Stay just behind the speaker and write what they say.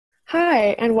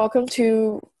Hi, and welcome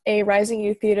to a Rising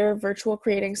Youth Theater virtual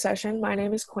creating session. My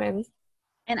name is Quinn.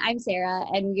 And I'm Sarah,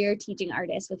 and we're teaching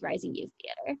artists with Rising Youth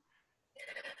Theater.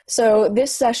 So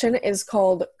this session is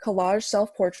called Collage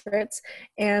Self-Portraits,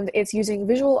 and it's using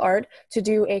visual art to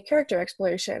do a character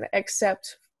exploration,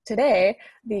 except today,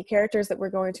 the characters that we're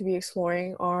going to be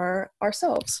exploring are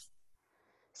ourselves.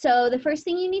 So the first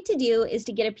thing you need to do is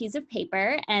to get a piece of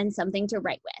paper and something to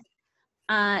write with.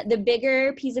 The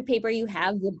bigger piece of paper you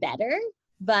have, the better,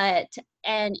 but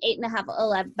an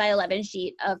 8.5 by 11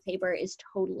 sheet of paper is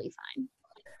totally fine.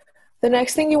 The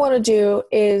next thing you want to do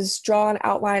is draw an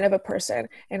outline of a person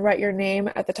and write your name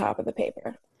at the top of the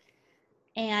paper.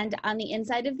 And on the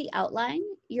inside of the outline,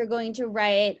 you're going to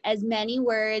write as many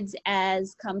words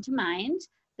as come to mind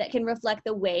that can reflect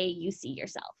the way you see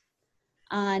yourself.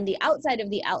 On the outside of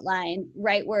the outline,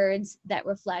 write words that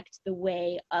reflect the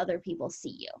way other people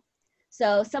see you.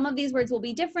 So some of these words will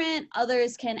be different,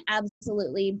 others can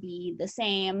absolutely be the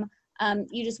same.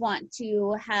 You just want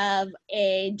to have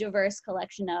a diverse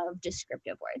collection of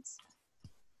descriptive words.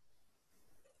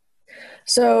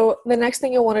 So the next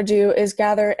thing you'll want to do is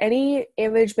gather any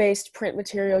image-based print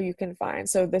material you can find.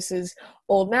 So this is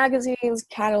old magazines,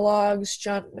 catalogs,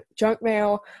 junk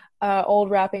mail, old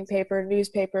wrapping paper,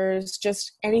 newspapers,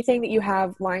 just anything that you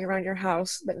have lying around your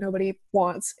house that nobody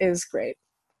wants is great.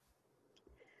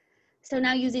 So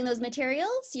now using those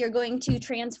materials, you're going to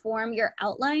transform your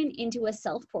outline into a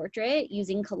self-portrait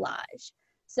using collage.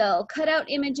 So cut out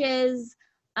images,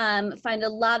 find a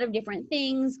lot of different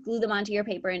things, glue them onto your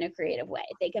paper in a creative way.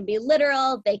 They can be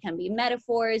literal, they can be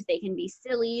metaphors, they can be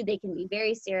silly, they can be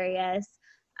very serious.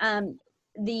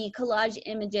 The collage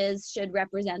images should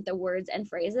represent the words and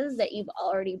phrases that you've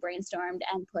already brainstormed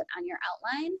and put on your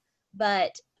outline,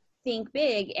 but think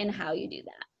big in how you do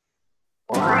that.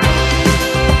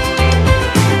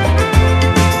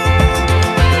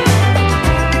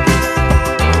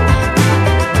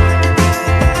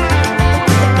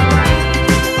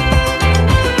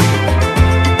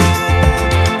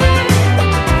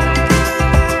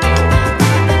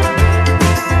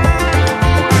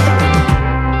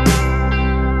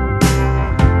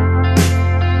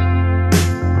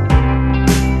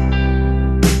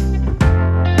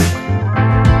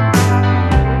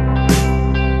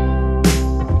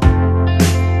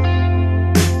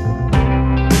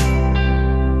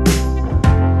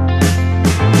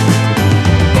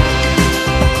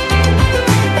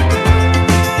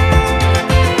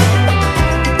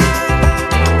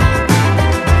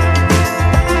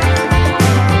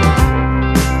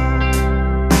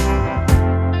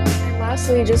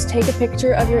 Just take a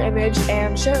picture of your image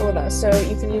and share it with us. So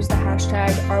you can use the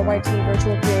hashtag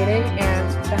RYTVirtualCreating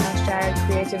and the hashtag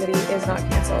creativity is not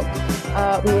canceled.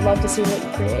 We would love to see what you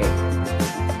create.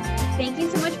 Thank you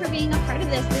so much for being a part of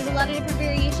this. There's a lot of different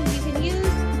variations you can use.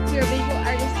 If you're a visual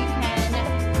artist, you can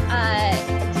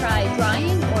try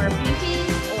drawing or painting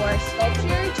or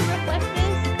sculpture to reflect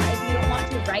this. If you don't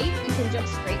want to write, you can jump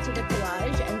straight to the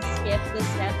collage and skip the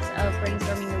steps of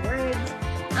brainstorming the words.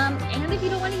 And if you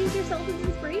don't want to use yourself as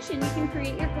inspiration, you can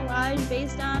create your collage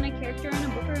based on a character in a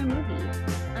book or a movie.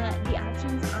 The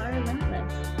options are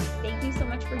limitless. Thank you so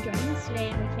much for joining us today,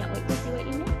 and we can't wait to see what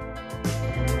you make.